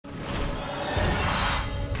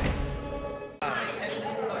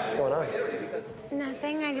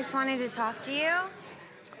Nothing. I just wanted to talk to you.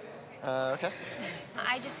 Okay.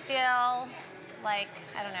 I just feel like,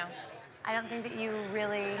 I don't know. I don't think that you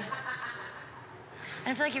really... I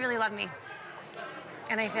don't feel like you really love me.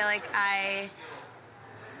 And I feel like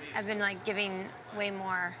I've been, like, giving way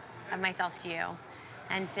more of myself to you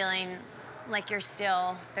and feeling like there's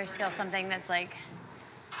still something that's, like,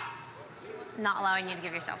 not allowing you to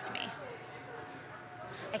give yourself to me.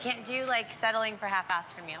 I can't do, like, settling for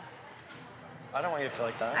half-assed from you. I don't want you to feel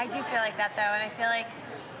like that. I do feel like that, though, and I feel like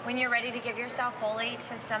when you're ready to give yourself fully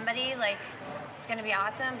to somebody, like, it's gonna be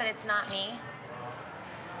awesome, but it's not me.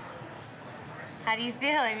 How do you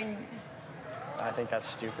feel? I mean... I think that's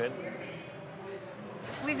stupid.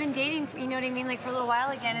 We've been dating, you know what I mean, like, for a little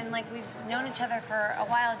while again, and, like, we've known each other for a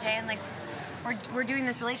while, Jay, and, like, we're doing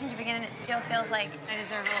this relationship again, and it still feels like I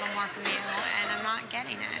deserve a little more from you, and I'm not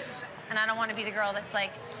getting it. And I don't want to be the girl that's,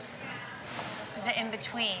 like, the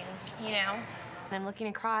in-between, you know? I'm looking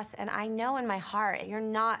across, and I know in my heart you're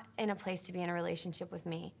not in a place to be in a relationship with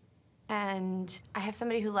me. And I have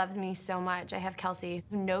somebody who loves me so much. I have Kelsey,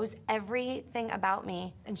 who knows everything about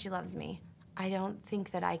me, and she loves me. I don't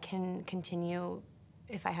think that I can continue,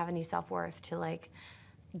 if I have any self-worth, to, like,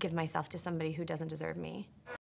 give myself to somebody who doesn't deserve me.